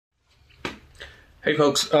Hey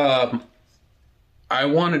folks, I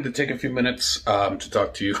wanted to take a few minutes to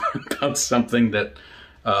talk to you about something that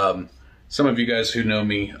some of you guys who know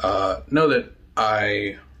me know that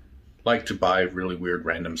I like to buy really weird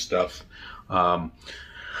random stuff.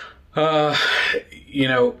 You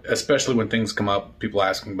know, especially when things come up, people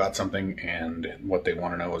asking about something and what they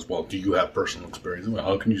want to know is, well, do you have personal experience? Well,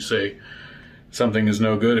 how can you say something is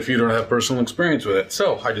no good if you don't have personal experience with it?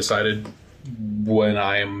 So I decided when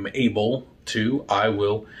I am able to, I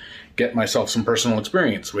will get myself some personal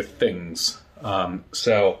experience with things.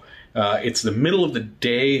 It's the middle of the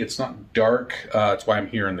day. It's not dark. It's why I'm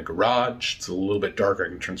here in the garage. It's a little bit darker. I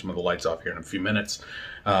can turn some of the lights off here in a few minutes.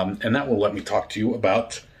 And that will let me talk to you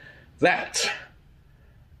about that.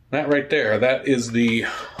 That right there. That is the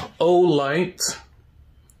Olight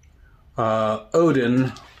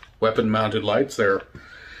Odin weapon-mounted lights. They're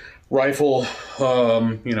rifle,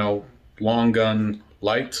 long gun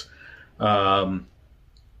lights. I've,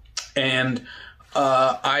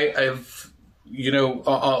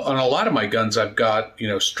 on a lot of my guns, I've got,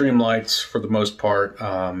 Streamlights for the most part,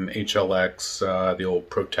 HLX, the old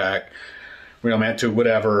ProTac, Real Mantu,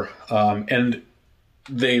 whatever. And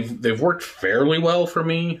they've worked fairly well for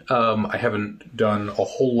me. I haven't done a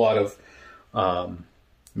whole lot of,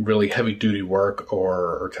 really heavy duty work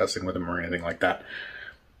or testing with them or anything like that.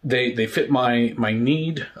 They fit my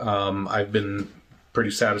need. I've been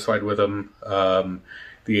pretty satisfied with them.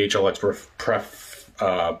 The HLX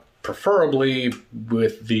preferably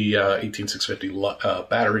with the 18650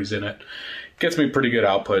 batteries in it. Gets me pretty good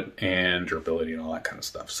output and durability and all that kind of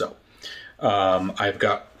stuff. So I've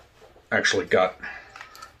actually got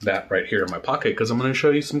that right here in my pocket because I'm going to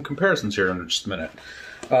show you some comparisons here in just a minute.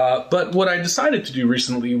 But what I decided to do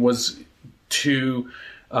recently was to,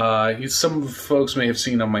 some folks may have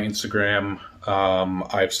seen on my Instagram,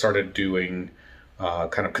 I've started doing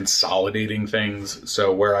kind of consolidating things.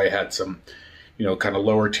 So where I had some, kind of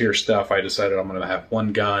lower tier stuff, I decided I'm going to have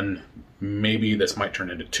one gun. Maybe this might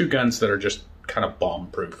turn into two guns that are just kind of bomb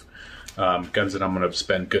proof. Guns that I'm going to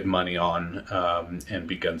spend good money on and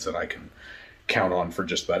be guns that I can count on for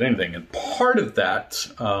just about anything. And part of that,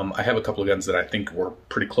 I have a couple of guns that I think were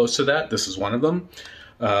pretty close to that. This is one of them.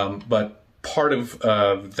 But part of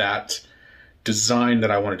that design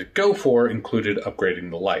that I wanted to go for included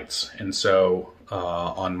upgrading the lights. And so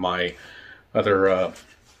on my other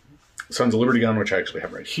Sons of Liberty gun, which I actually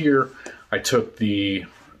have right here, I took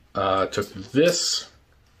this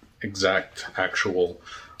exact actual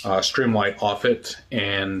Streamlight off it,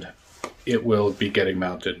 and it will be getting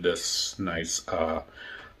mounted this nice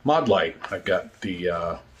mod light. I've got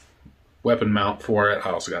the weapon mount for it.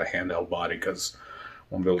 I also got a handheld body because I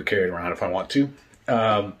won't be able to carry it around if I want to.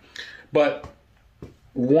 But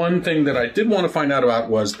one thing that I did want to find out about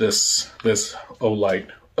was this Olight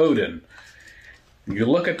Odin. You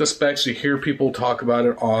look at the specs, you hear people talk about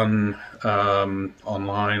it on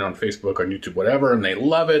online, on Facebook, on YouTube, whatever, and they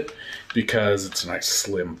love it because it's a nice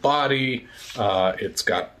slim body. It's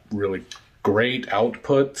got really great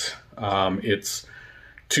output. It's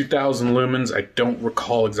 2000 lumens. I don't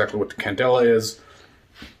recall exactly what the candela is.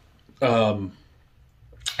 And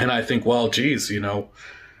I think, well, geez,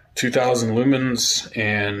 2000 lumens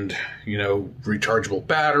and, rechargeable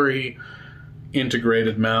battery,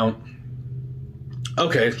 integrated mount.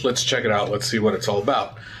 Okay, let's check it out. Let's see what it's all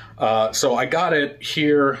about. So I got it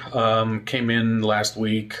here, came in last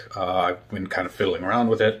week. I've been kind of fiddling around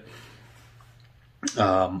with it.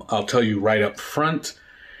 I'll tell you right up front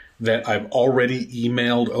that I've already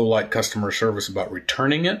emailed Olight customer service about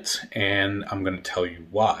returning it, and I'm going to tell you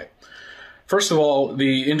why. First of all,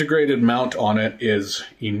 the integrated mount on it is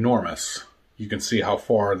enormous. You can see how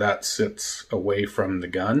far that sits away from the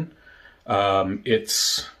gun.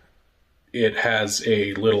 It has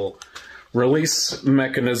a little release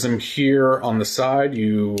mechanism here on the side.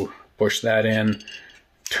 You push that in,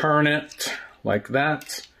 turn it like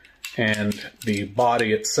that, and the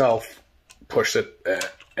body itself, push it,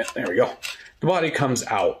 there we go. The body comes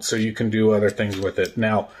out, so you can do other things with it.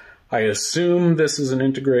 Now, I assume this is an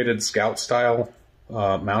integrated scout style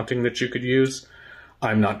mounting that you could use.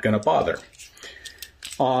 I'm not going to bother.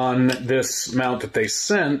 On this mount that they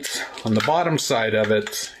sent, on the bottom side of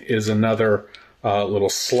it is another little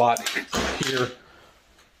slot here.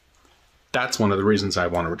 That's one of the reasons I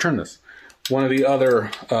want to return this. One of the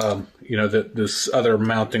other, this other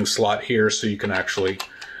mounting slot here, so you can actually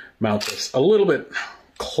mount this a little bit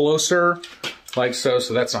closer, like so.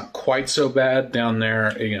 So that's not quite so bad down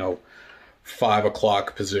there, 5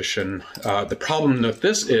 o'clock position. The problem with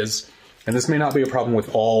this is, and this may not be a problem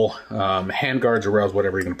with all handguards or rails,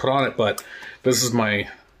 whatever you can put on it, but this is my,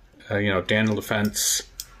 Daniel Defense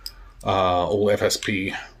old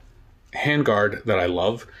FSP handguard that I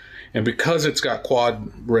love. And because it's got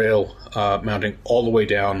quad rail mounting all the way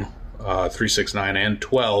down 3, 6, 9, and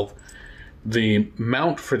 12, the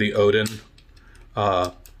mount for the Odin,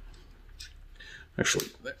 actually,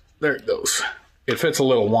 there it goes. It fits a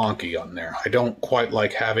little wonky on there. I don't quite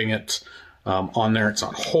like having it on there. It's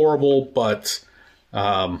not horrible, but,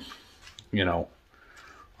 you know,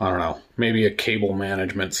 I don't know, maybe a cable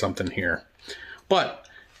management, something here. But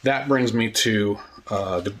that brings me to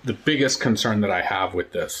the biggest concern that I have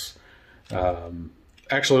with this.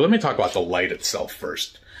 Actually, let me talk about the light itself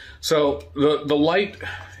first. So the light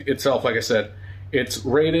itself, like I said, it's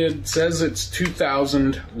rated, says it's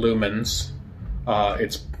 2000 lumens.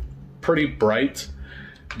 It's pretty bright.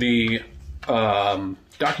 The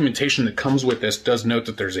documentation that comes with this does note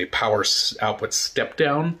that there's a power output step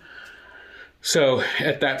down. So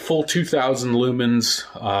at that full 2000 lumens,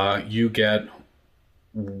 you get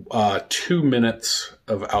 2 minutes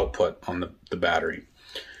of output on the battery.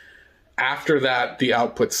 After that, the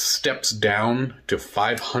output steps down to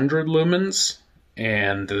 500 lumens,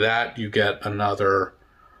 and that you get another,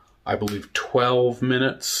 I believe, 12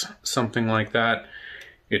 minutes, something like that.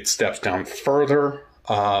 It steps down further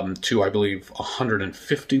to, I believe,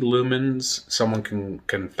 150 lumens. Someone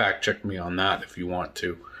can fact check me on that if you want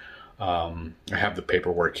to. I have the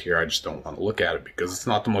paperwork here. I just don't want to look at it because it's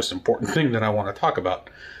not the most important thing that I want to talk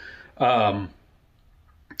about.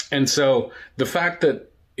 And so the fact that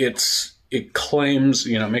it claims,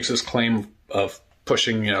 you know, makes this claim of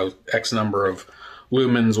pushing, you know, X number of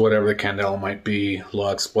lumens, whatever the candela might be,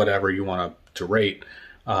 lux, whatever you want to rate,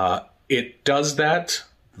 it does that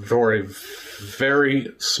for a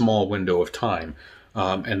very small window of time.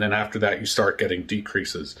 And then after that, you start getting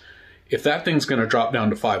decreases. If that thing's going to drop down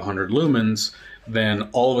to 500 lumens, then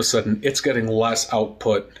all of a sudden it's getting less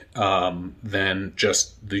output than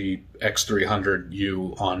just the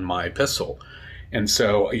X300U on my pistol. And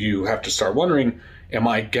so you have to start wondering, am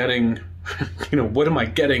I getting, you know, what am I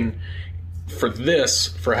getting for this,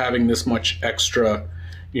 for having this much extra,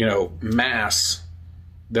 you know, mass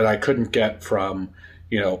that I couldn't get from,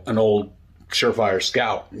 you know, an old Surefire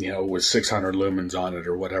Scout, you know, with 600 lumens on it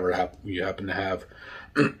or whatever you happen to have.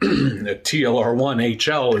 The TLR1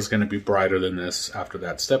 HL is going to be brighter than this after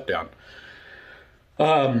that step down.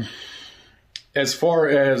 As far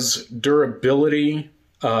as durability,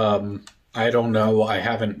 I don't know. I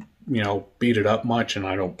haven't, you know, beat it up much, and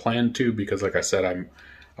I don't plan to because, like I said,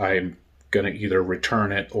 I'm going to either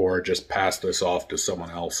return it or just pass this off to someone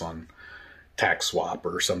else on tax swap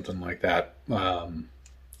or something like that.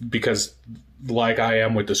 Because, like I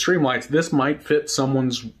am with the Streamlights, this might fit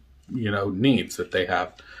someone's, you know, needs that they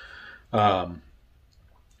have.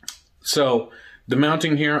 So the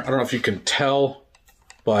mounting here, I don't know if you can tell,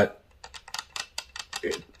 but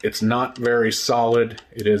it's not very solid.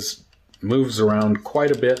 It moves around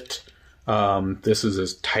quite a bit. This is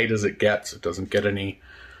as tight as it gets. It doesn't get any,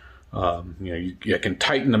 you know, you can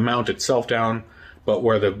tighten the mount itself down, but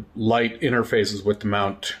where the light interfaces with the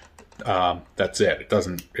mount, that's it.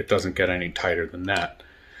 It doesn't get any tighter than that.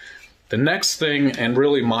 The next thing, and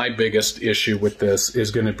really my biggest issue with this,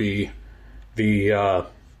 is going to be the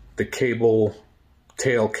cable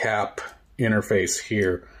tail cap interface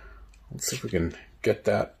here. Let's see if we can get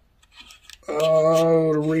that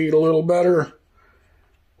to read a little better.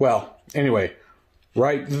 Well, anyway,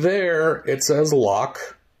 right there it says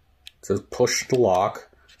lock. It says push to lock,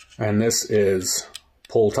 and this is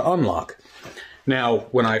pull to unlock. Now,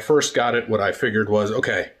 when I first got it, what I figured was,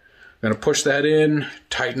 okay, I'm going to push that in,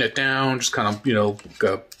 tighten it down, just kind of, you know,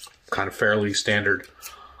 a kind of fairly standard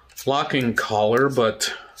locking collar,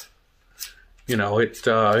 but, you know, it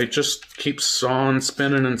just keeps on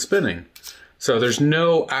spinning and spinning. So there's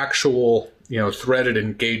no actual, you know, threaded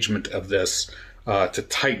engagement of this to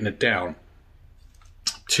tighten it down.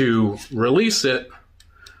 To release it,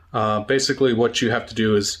 basically what you have to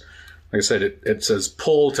do is, like I said, it says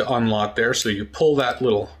pull to unlock there, so you pull that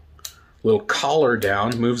little collar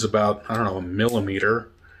down, moves about, I don't know, a millimeter,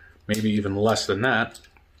 maybe even less than that,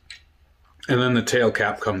 and then the tail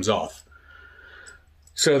cap comes off.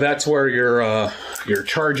 So that's where your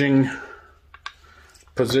charging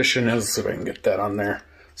position is, if I can get that on there.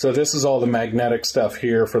 So this is all the magnetic stuff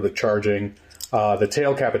here for the charging. The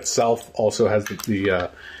tail cap itself also has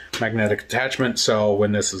the magnetic attachment, so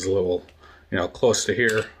when this is a little, you know, close to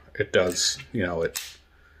here, it does, you know, it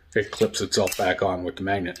clips itself back on with the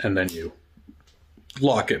magnet, and then you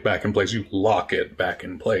lock it back in place. You lock it back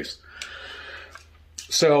in place.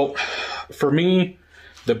 So for me,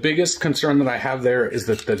 the biggest concern that I have there is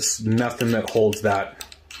that there's nothing that holds that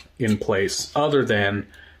in place other than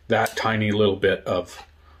that tiny little bit of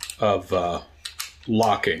of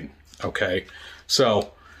locking, okay?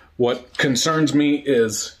 So what concerns me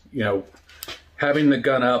is, you know, having the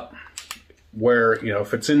gun up where, you know,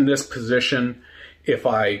 if it's in this position, if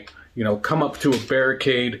I, you know, come up to a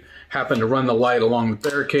barricade, happen to run the light along the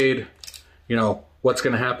barricade, you know, what's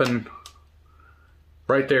going to happen?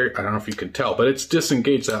 Right there, I don't know if you can tell, but it's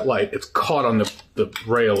disengaged that light. It's caught on the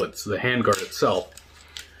rail, it's the handguard itself.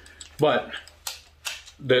 But,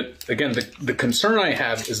 again, the concern I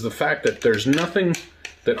have is the fact that there's nothing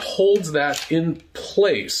that holds that in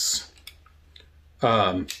place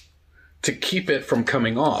to keep it from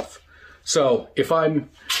coming off. So if I'm,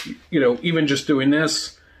 you know, even just doing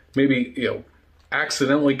this, maybe, you know,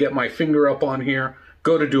 accidentally get my finger up on here,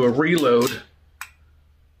 go to do a reload,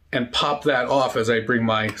 and pop that off as I bring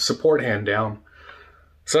my support hand down,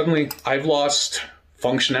 suddenly I've lost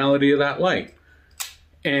functionality of that light.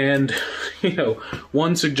 And, you know,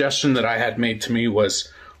 one suggestion that I had made to me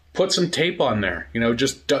was put some tape on there, you know,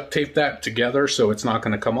 just duct tape that together so it's not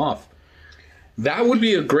going to come off. That would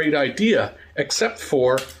be a great idea, except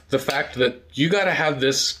for the fact that you got to have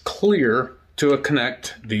this clear to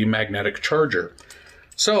connect the magnetic charger.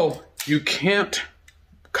 So you can't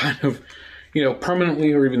kind of, you know,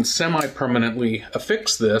 permanently or even semi-permanently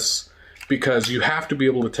affix this, because you have to be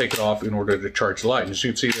able to take it off in order to charge the light. And as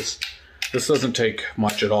you can see, this doesn't take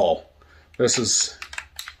much at all. This is,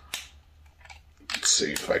 let's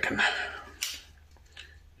see if I can,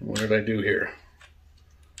 what did I do here?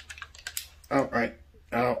 Oh, right.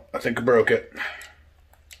 Oh, I think I broke it.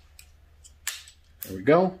 There we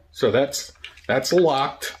go. So that's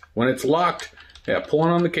locked. When it's locked, yeah,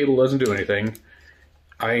 pulling on the cable doesn't do anything.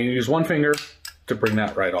 I use one finger to bring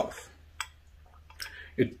that right off.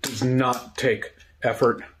 It does not take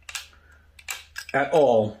effort at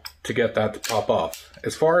all to get that to pop off.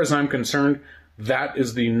 As far as I'm concerned, that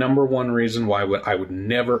is the #1 reason why I would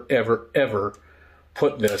never, ever, ever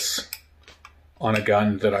put this on a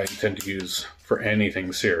gun that I intend to use for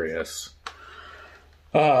anything serious.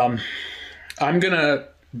 I'm gonna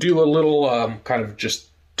do a little kind of just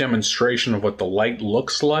demonstration of what the light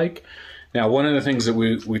looks like. Now, one of the things that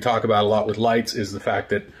we talk about a lot with lights is the fact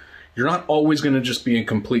that you're not always going to just be in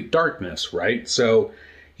complete darkness, right? So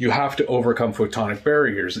you have to overcome photonic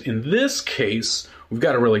barriers. In this case, we've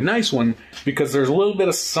got a really nice one because there's a little bit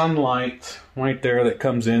of sunlight right there that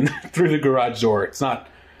comes in through the garage door. It's not,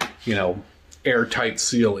 you know, airtight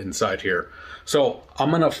seal inside here. So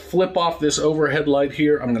I'm going to flip off this overhead light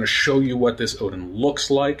here. I'm going to show you what this Odin looks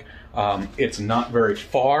like. It's not very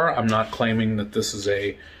far. I'm not claiming that this is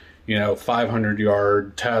a, you know,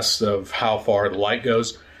 500-yard test of how far the light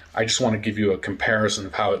goes. I just want to give you a comparison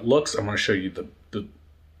of how it looks. I'm going to show you the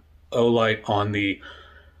Olight on the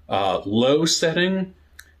low setting.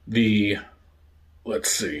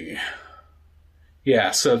 Let's see.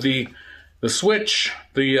 Yeah, so the switch,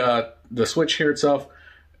 the switch here itself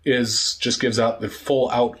just gives out the full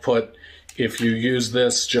output. If you use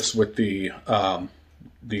this just with the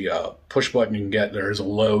push button, you can get, there is a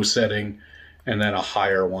low setting and then a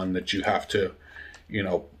higher one that you have to, you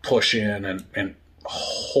know, push in and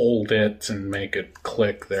hold it and make it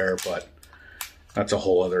click there, but that's a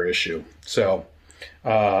whole other issue. So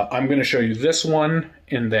I'm going to show you this one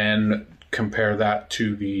and then compare that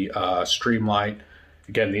to the Streamlight,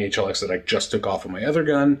 again, the HLX that I just took off of my other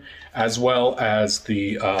gun, as well as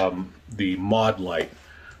the mod light.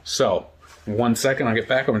 So 1 second, I'll get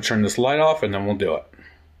back. I'm going to turn this light off and then we'll do it.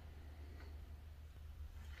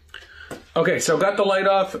 Okay, so got the light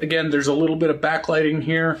off. Again, there's a little bit of backlighting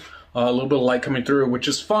here, a little bit of light coming through, which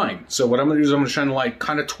is fine. So what I'm going to do is I'm going to shine the light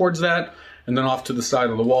kind of towards that and then off to the side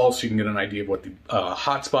of the wall so you can get an idea of what the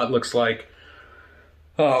hotspot looks like,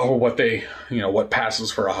 or what they, you know, what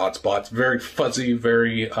passes for a hotspot. It's very fuzzy,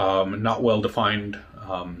 very not well-defined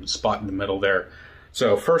spot in the middle there.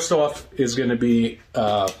 So first off is going to be,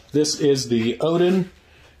 this is the Odin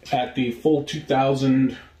at the full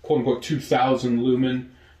 2000, quote-unquote 2000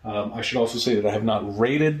 lumen. I should also say that I have not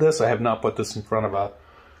rated this. I have not put this in front of a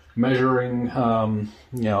measuring,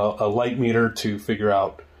 you know, a light meter to figure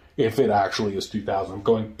out if it actually is 2000. I'm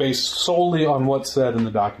going based solely on what's said in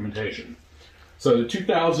the documentation. So the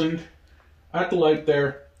 2000 at the light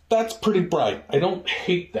there, that's pretty bright. I don't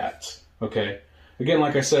hate that, okay? Again,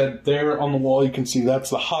 like I said, there on the wall you can see that's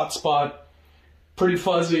the hot spot. Pretty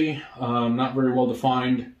fuzzy, not very well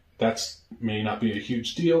defined. That's may not be a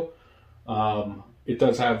huge deal. It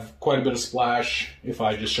does have quite a bit of splash. If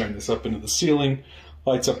I just shine this up into the ceiling,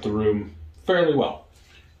 lights up the room fairly well.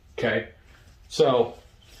 Okay, so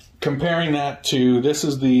comparing that to, this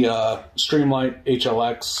is the Streamlight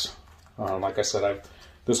HLX. Like I said,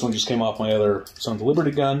 this one just came off my other Sons of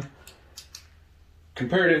Liberty gun.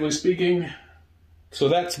 comparatively speaking, so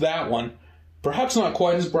that's that one. Perhaps not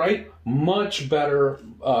quite as bright, much better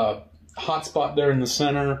hotspot there in the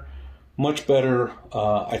center, much better,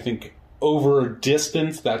 I think, over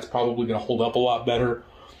distance. That's probably going to hold up a lot better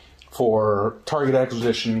for target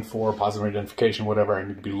acquisition, for positive identification, whatever I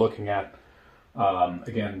need to be looking at.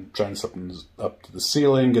 Again, trying something up to the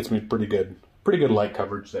ceiling gets me pretty good light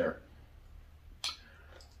coverage there.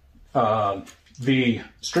 The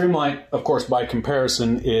Streamlight, of course, by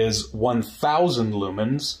comparison, is 1,000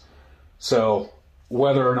 lumens. So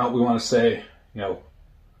whether or not we want to say, you know,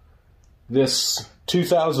 this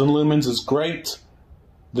 2,000 lumens is great,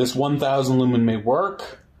 this 1,000 lumen may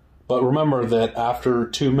work, but remember that after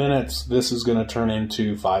 2 minutes, this is going to turn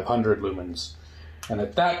into 500 lumens. And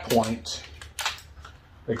at that point,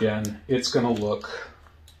 again, it's going to look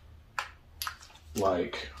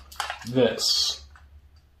like this.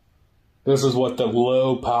 This is what the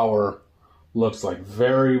low power looks like.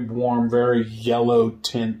 Very warm, very yellow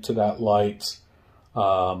tint to that light.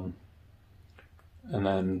 And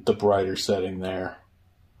then the brighter setting there.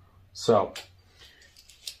 So,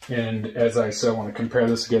 and as I said, I want to compare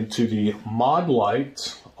this again to the mod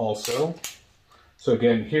light also. So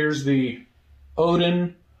again, here's the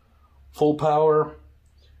Odin full power.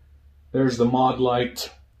 There's the mod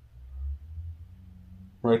light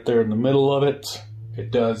right there in the middle of it. It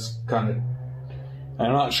does kind of,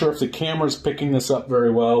 I'm not sure if the camera's picking this up very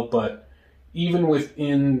well, but even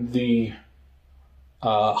within the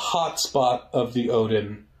hot spot of the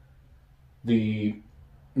Odin, the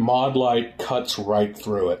mod light cuts right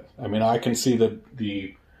through it. I mean, I can see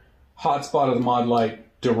the hot spot of the mod light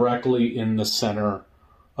directly in the center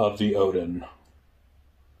of the Odin.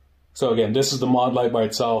 So again, this is the mod light by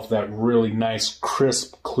itself, that really nice,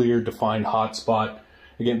 crisp, clear, defined hot spot.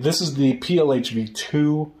 Again, this is the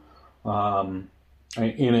PLHV2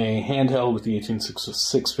 in a handheld with the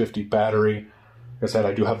 18650 battery. Like I said,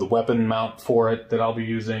 I do have the weapon mount for it that I'll be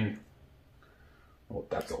using. I don't know what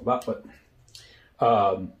that's all about, but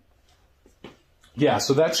yeah,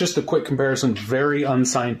 so that's just a quick comparison. Very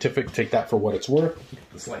unscientific. Take that for what it's worth.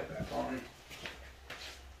 Get this light back on.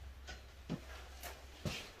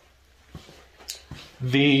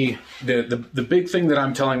 The big thing that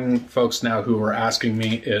I'm telling folks now who are asking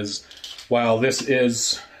me is, while this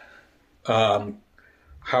is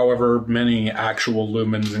however many actual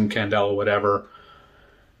lumens in candela, whatever,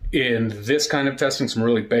 in this kind of testing, some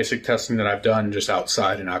really basic testing that I've done just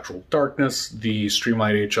outside in actual darkness, the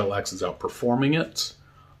Streamlight HLX is outperforming it.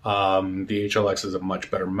 The HLX is a much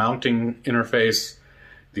better mounting interface.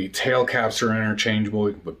 The tail caps are interchangeable.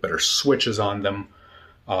 You can put better switches on them.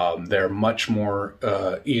 They're much more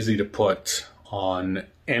easy to put on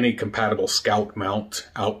any compatible Scout mount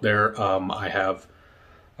out there. I have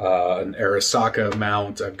an Arasaka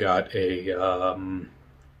mount. I've got a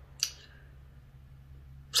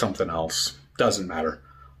something else. Doesn't matter.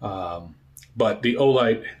 But the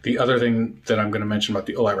Olight, the other thing that I'm going to mention about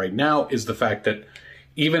the Olight right now is the fact that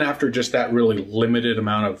even after just that really limited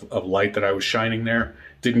amount of light that I was shining there,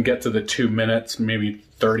 didn't get to the 2 minutes, maybe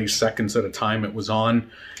 30 seconds at a time it was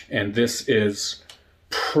on. And this is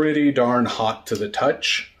pretty darn hot to the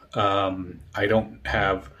touch. I don't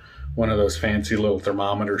have one of those fancy little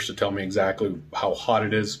thermometers to tell me exactly how hot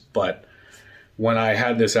it is, but when I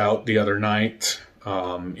had this out the other night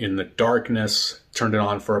in the darkness, turned it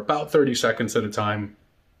on for about 30 seconds at a time,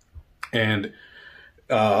 and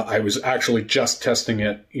I was actually just testing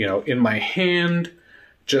it, you know, in my hand,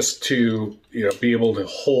 just to, you know, be able to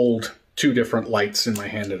hold two different lights in my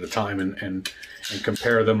hand at a time and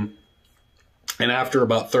compare them. And after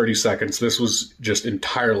about 30 seconds, this was just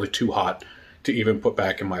entirely too hot to even put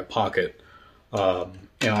back in my pocket. And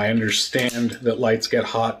I understand that lights get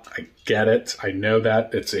hot. I get it. I know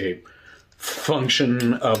that. It's a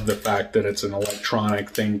function of the fact that it's an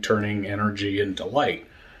electronic thing turning energy into light.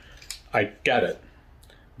 I get it.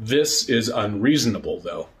 This is unreasonable,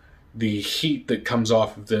 though. The heat that comes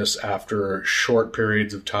off of this after short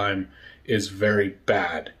periods of time is very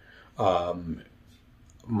bad.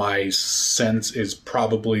 My sense is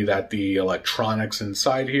probably that the electronics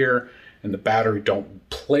inside here and the battery don't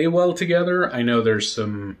play well together. I know there's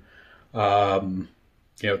some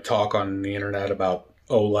talk on the internet about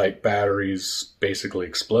Olight batteries basically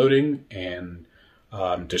exploding and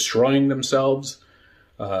destroying themselves.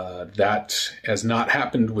 That has not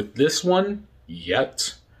happened with this one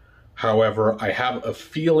yet. However, I have a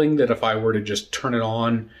feeling that if I were to just turn it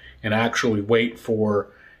on and actually wait for,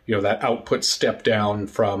 you know, that output step down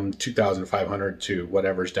from 2,500 to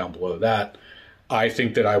whatever's down below that, I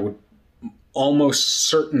think that I would almost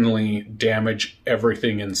certainly damage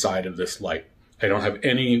everything inside of this light. I don't have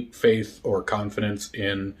any faith or confidence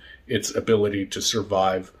in its ability to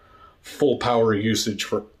survive full power usage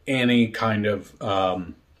for any kind of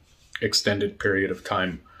extended period of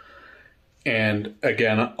time. And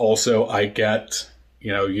again, also, I get,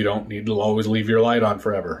 you don't need to always leave your light on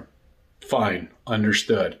forever. Fine,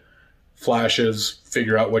 understood. Flashes,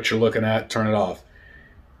 figure out what you're looking at, turn it off.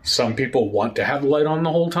 Some people want to have the light on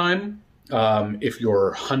the whole time. If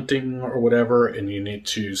you're hunting or whatever and you need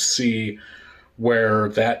to see where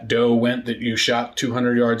that doe went that you shot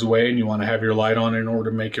 200 yards away and you want to have your light on in order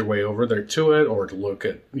to make your way over there to it, or to look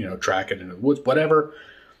at, track it in the woods, whatever,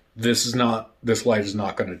 this light is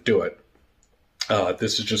not going to do it.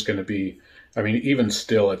 This is just going to be, even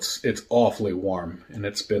still, it's awfully warm, and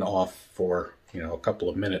it's been off for, a couple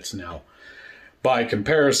of minutes now. By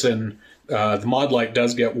comparison, the mod light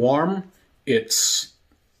does get warm. It's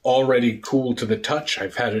already cool to the touch.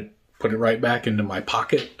 I've had it, put it right back into my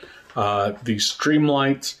pocket. The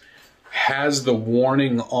Streamlight has the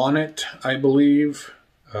warning on it, I believe.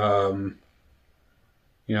 It's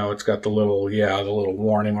got the little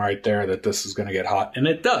warning right there that this is going to get hot. And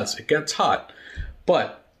it does. It gets hot.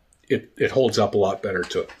 But it holds up a lot better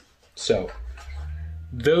to it. So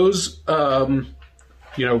those,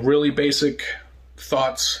 really basic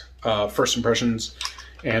thoughts, first impressions,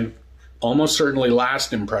 and almost certainly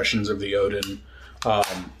last impressions of the Odin.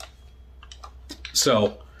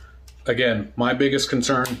 So again, my biggest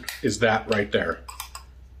concern is that right there.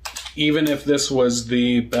 Even if this was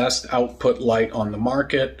the best output light on the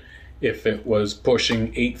market, if it was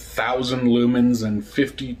pushing 8,000 lumens and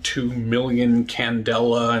 52 million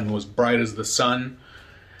candela and was bright as the sun,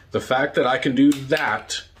 the fact that I can do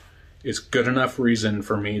that is good enough reason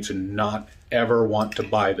for me to not ever want to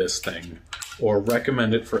buy this thing or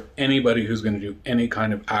recommend it for anybody who's going to do any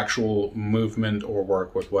kind of actual movement or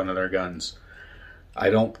work with one of their guns. I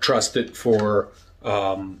don't trust it for,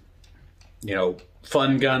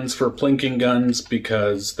 fun guns, for plinking guns,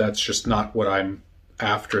 because that's just not what I'm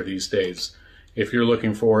after these days. If you're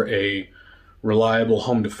looking for a reliable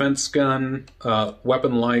home defense gun,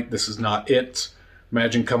 weapon light, this is not it.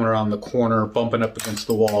 Imagine coming around the corner, bumping up against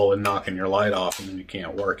the wall, and knocking your light off, and then you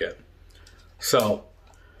can't work it. So,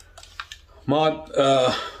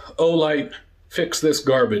 Olight, fix this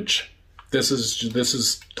garbage. This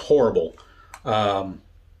is horrible.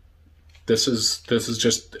 This is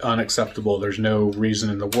just unacceptable. There's no reason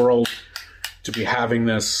in the world to be having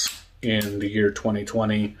this in the year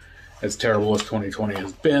 2020. As terrible as 2020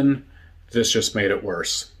 has been, this just made it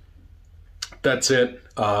worse. That's it.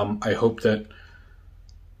 I hope that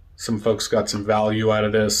some folks got some value out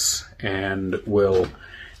of this and will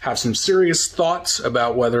have some serious thoughts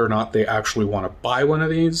about whether or not they actually want to buy one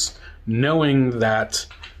of these, knowing that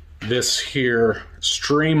this here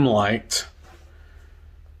Streamlight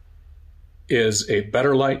is a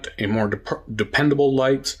better light, a more dependable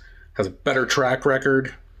light, has a better track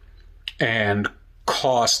record, and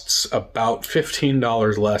costs about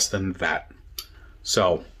 $15 less than that.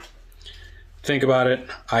 So think about it.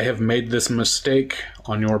 I have made this mistake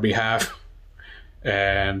on your behalf,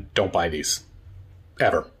 and don't buy these.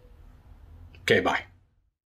 Ever. Okay, bye.